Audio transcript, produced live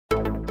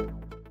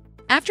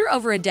After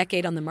over a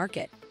decade on the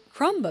market,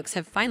 Chromebooks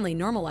have finally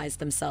normalized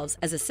themselves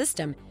as a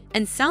system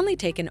and soundly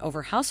taken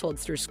over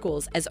households through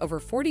schools as over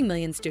 40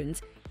 million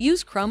students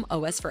use Chrome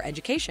OS for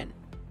education.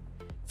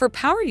 For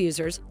power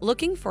users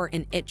looking for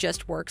an It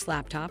Just Works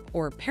laptop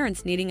or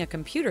parents needing a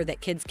computer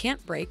that kids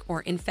can't break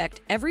or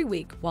infect every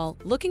week while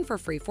looking for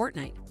free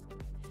Fortnite,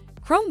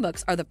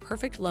 Chromebooks are the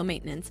perfect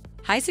low-maintenance,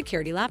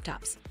 high-security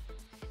laptops.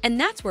 And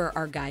that's where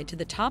our guide to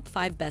the top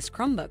 5 best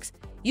Chromebooks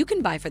you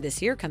can buy for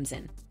this year comes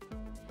in.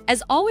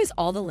 As always,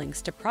 all the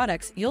links to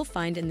products you'll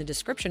find in the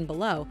description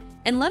below,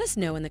 and let us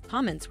know in the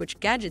comments which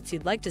gadgets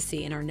you'd like to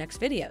see in our next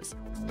videos.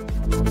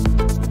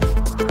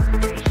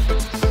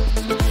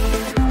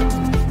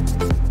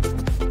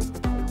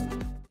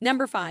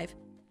 Number 5.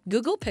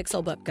 Google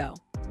Pixelbook Go.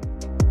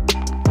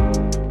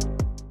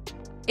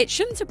 It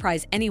shouldn't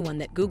surprise anyone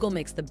that Google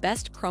makes the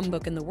best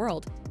Chromebook in the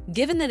world,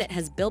 given that it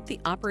has built the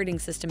operating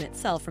system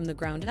itself from the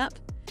ground up,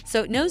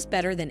 so it knows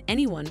better than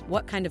anyone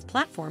what kind of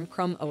platform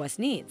Chrome OS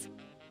needs.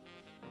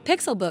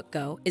 Pixelbook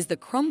Go is the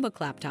Chromebook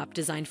laptop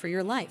designed for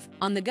your life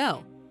on the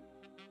go.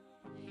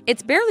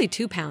 It's barely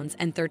 2 pounds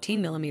and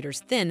 13 millimeters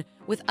thin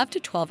with up to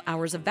 12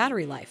 hours of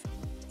battery life,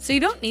 so you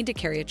don't need to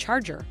carry a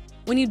charger.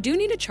 When you do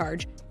need a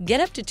charge,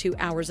 get up to 2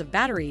 hours of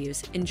battery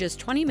use in just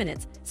 20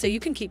 minutes so you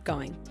can keep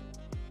going.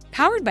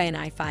 Powered by an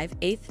i5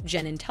 8th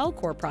Gen Intel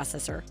Core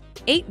processor,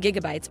 8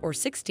 GB or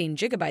 16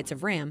 GB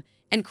of RAM,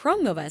 and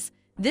Chrome OS,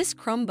 this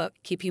Chromebook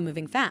keeps you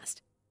moving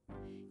fast.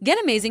 Get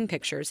amazing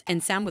pictures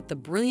and sound with the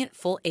brilliant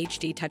Full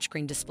HD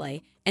touchscreen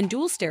display and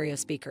dual stereo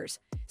speakers,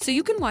 so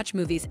you can watch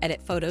movies,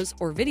 edit photos,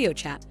 or video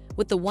chat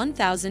with the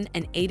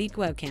 1080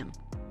 webcam.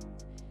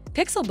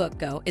 Pixelbook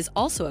Go is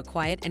also a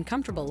quiet and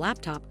comfortable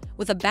laptop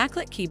with a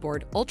backlit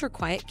keyboard,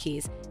 ultra-quiet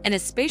keys, and a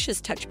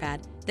spacious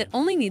touchpad that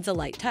only needs a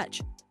light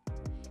touch.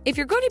 If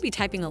you're going to be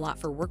typing a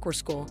lot for work or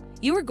school,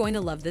 you are going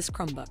to love this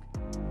Chromebook.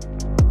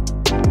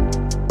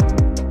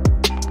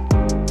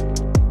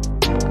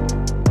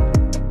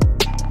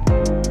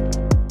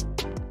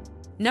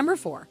 Number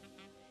 4.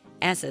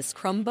 ASUS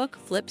Chromebook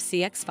Flip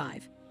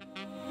CX5.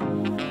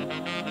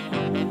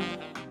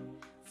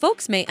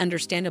 Folks may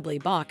understandably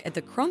balk at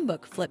the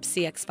Chromebook Flip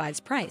CX5's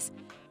price,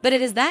 but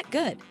it is that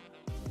good.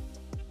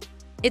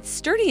 It's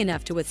sturdy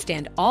enough to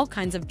withstand all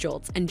kinds of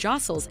jolts and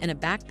jostles in a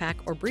backpack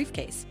or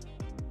briefcase,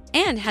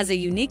 and has a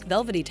unique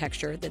velvety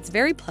texture that's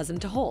very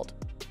pleasant to hold.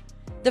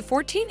 The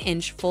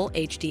 14-inch Full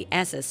HD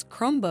ASUS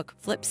Chromebook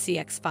Flip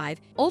CX5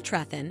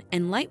 ultra-thin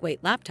and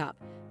lightweight laptop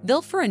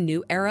built for a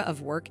new era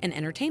of work and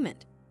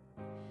entertainment.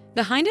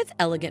 Behind its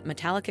elegant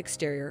metallic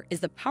exterior is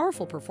the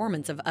powerful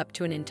performance of up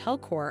to an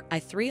Intel Core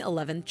i3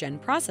 11th Gen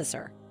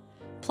processor,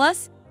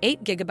 plus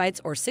 8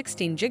 GB or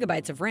 16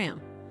 GB of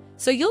RAM,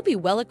 so you'll be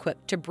well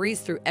equipped to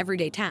breeze through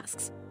everyday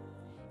tasks.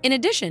 In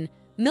addition,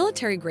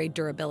 military-grade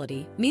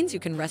durability means you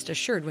can rest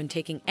assured when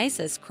taking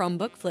ASUS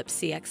Chromebook Flip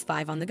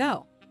CX5 on the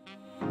go.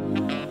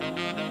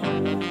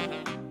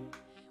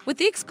 With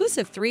the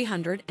exclusive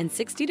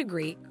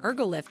 360-degree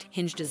ErgoLift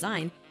hinge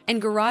design and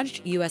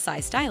garaged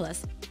USI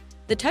stylus,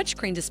 the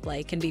touchscreen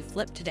display can be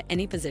flipped to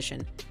any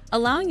position,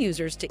 allowing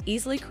users to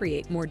easily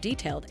create more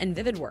detailed and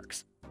vivid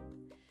works.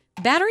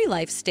 Battery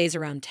life stays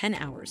around 10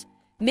 hours,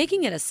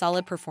 making it a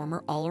solid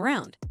performer all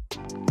around.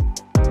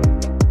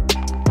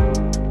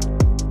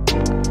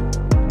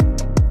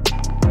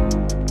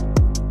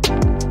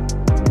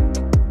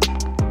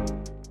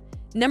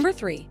 Number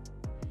 3.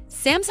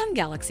 Samsung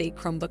Galaxy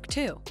Chromebook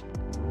 2.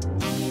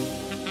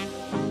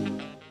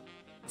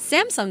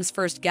 Samsung's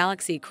first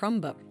Galaxy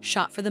Chromebook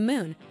shot for the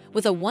moon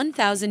with a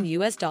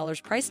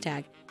 $1,000 price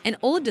tag, an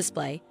OLED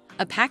display,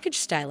 a packaged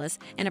stylus,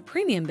 and a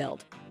premium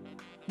build.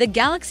 The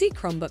Galaxy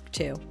Chromebook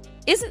 2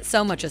 isn't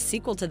so much a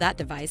sequel to that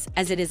device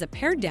as it is a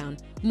pared-down,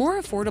 more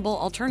affordable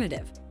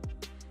alternative.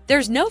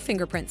 There's no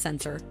fingerprint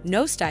sensor,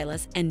 no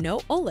stylus, and no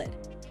OLED,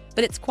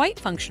 but it's quite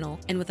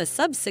functional, and with a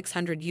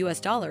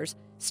sub-$600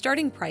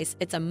 starting price,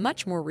 it's a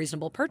much more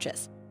reasonable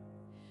purchase.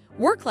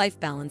 Work-life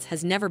balance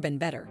has never been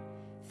better,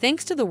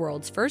 thanks to the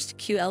world's first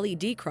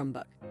QLED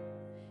Chromebook.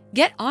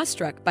 Get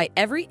awestruck by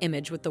every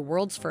image with the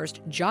world's first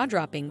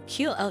jaw-dropping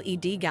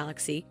QLED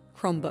Galaxy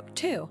Chromebook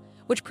 2,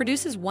 which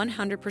produces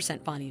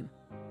 100% volume.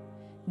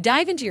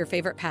 Dive into your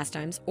favorite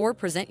pastimes or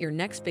present your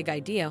next big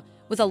idea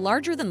with a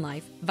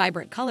larger-than-life,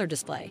 vibrant color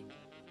display.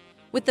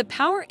 With the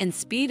power and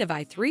speed of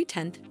i3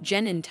 10th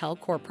Gen Intel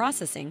Core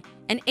processing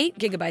and 8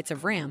 GB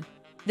of RAM,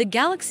 the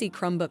Galaxy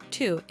Chromebook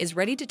 2 is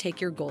ready to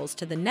take your goals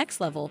to the next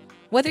level,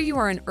 whether you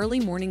are an early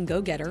morning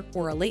go-getter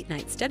or a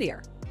late-night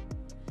studier.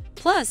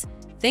 Plus,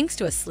 thanks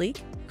to a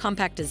sleek,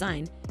 compact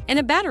design and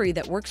a battery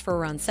that works for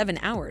around 7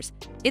 hours,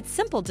 it's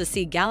simple to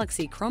see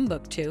Galaxy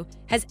Chromebook 2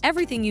 has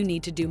everything you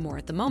need to do more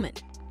at the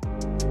moment.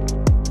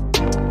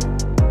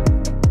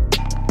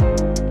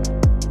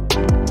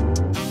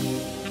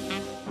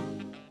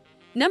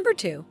 Number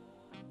 2.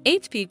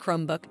 HP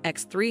Chromebook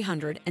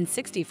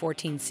X360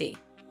 14C.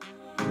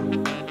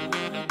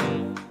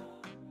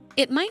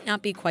 It might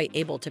not be quite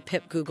able to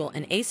pip Google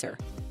and Acer,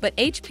 but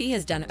HP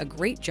has done a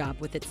great job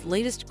with its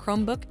latest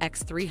Chromebook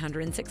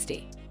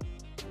X360.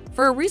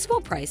 For a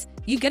reasonable price,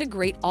 you get a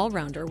great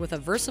all-rounder with a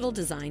versatile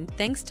design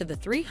thanks to the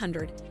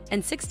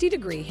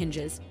 360-degree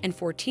hinges and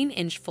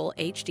 14-inch Full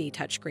HD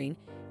touchscreen,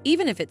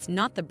 even if it's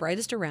not the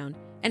brightest around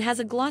and has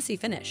a glossy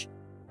finish.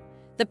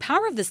 The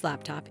power of this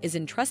laptop is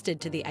entrusted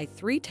to the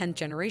i3 10th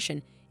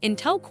generation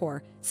Intel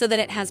Core so that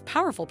it has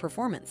powerful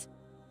performance.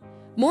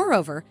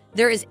 Moreover,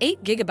 there is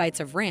 8 GB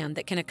of RAM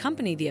that can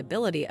accompany the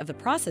ability of the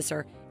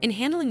processor in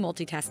handling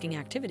multitasking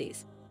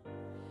activities.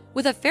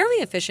 With a fairly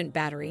efficient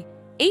battery,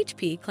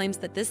 HP claims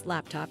that this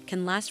laptop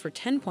can last for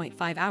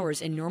 10.5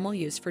 hours in normal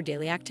use for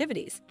daily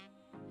activities.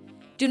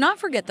 Do not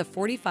forget the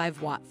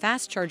 45-watt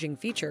fast charging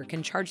feature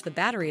can charge the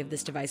battery of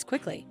this device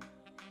quickly.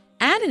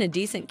 Add in a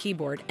decent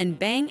keyboard and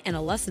Bang &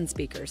 Olufsen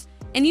speakers,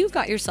 and you've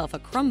got yourself a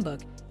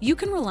Chromebook you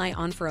can rely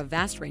on for a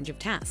vast range of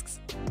tasks.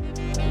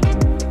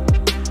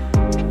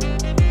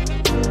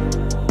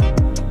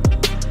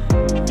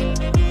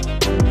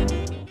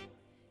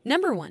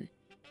 Number 1.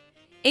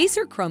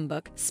 Acer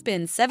Chromebook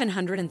Spin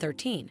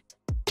 713.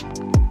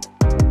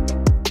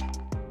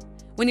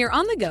 When you're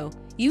on the go,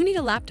 you need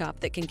a laptop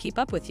that can keep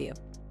up with you.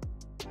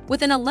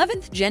 With an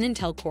 11th Gen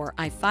Intel Core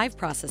i5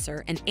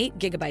 processor and 8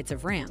 GB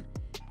of RAM,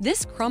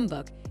 this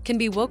Chromebook can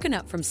be woken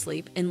up from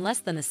sleep in less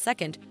than a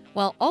second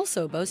while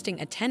also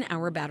boasting a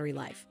 10-hour battery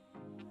life.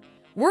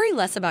 Worry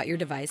less about your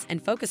device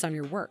and focus on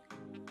your work.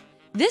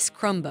 This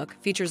Chromebook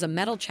features a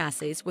metal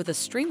chassis with a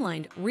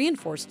streamlined,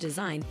 reinforced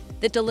design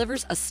that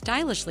delivers a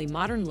stylishly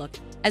modern look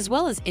as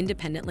well as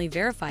independently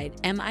verified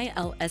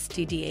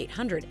MIL-STD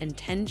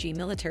 810G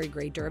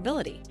military-grade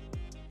durability.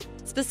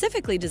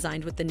 Specifically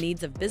designed with the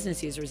needs of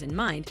business users in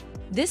mind,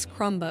 this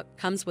Chromebook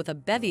comes with a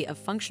bevy of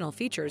functional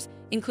features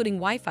including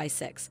Wi-Fi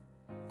 6,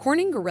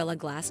 Corning Gorilla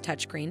Glass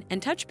touchscreen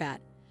and touchpad,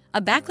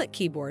 a backlit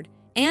keyboard,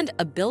 and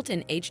a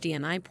built-in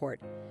HDMI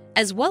port,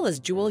 as well as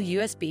dual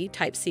USB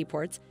Type-C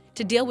ports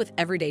to deal with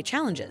everyday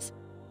challenges.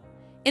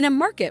 In a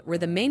market where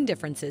the main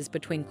differences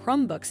between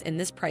Chromebooks in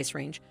this price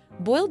range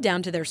boil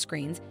down to their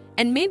screens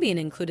and maybe an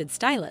included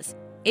stylus,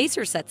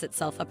 Acer sets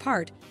itself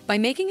apart by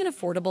making an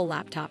affordable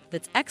laptop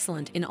that's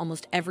excellent in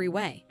almost every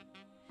way.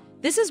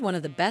 This is one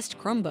of the best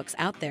Chromebooks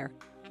out there.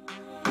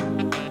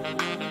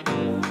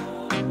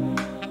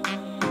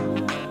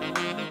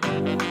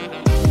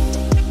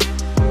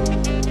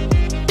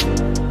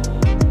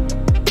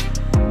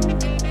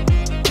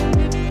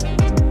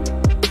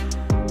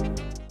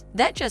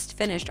 That just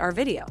finished our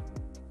video.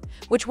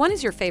 Which one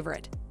is your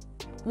favorite?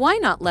 Why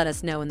not let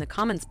us know in the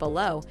comments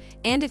below,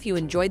 and if you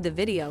enjoyed the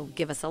video,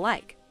 give us a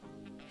like.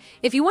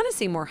 If you want to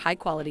see more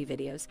high-quality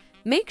videos,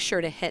 make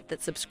sure to hit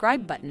that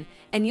subscribe button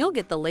and you'll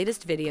get the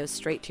latest videos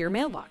straight to your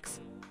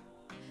mailbox.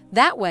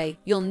 That way,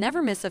 you'll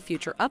never miss a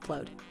future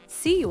upload.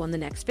 See you on the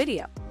next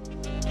video.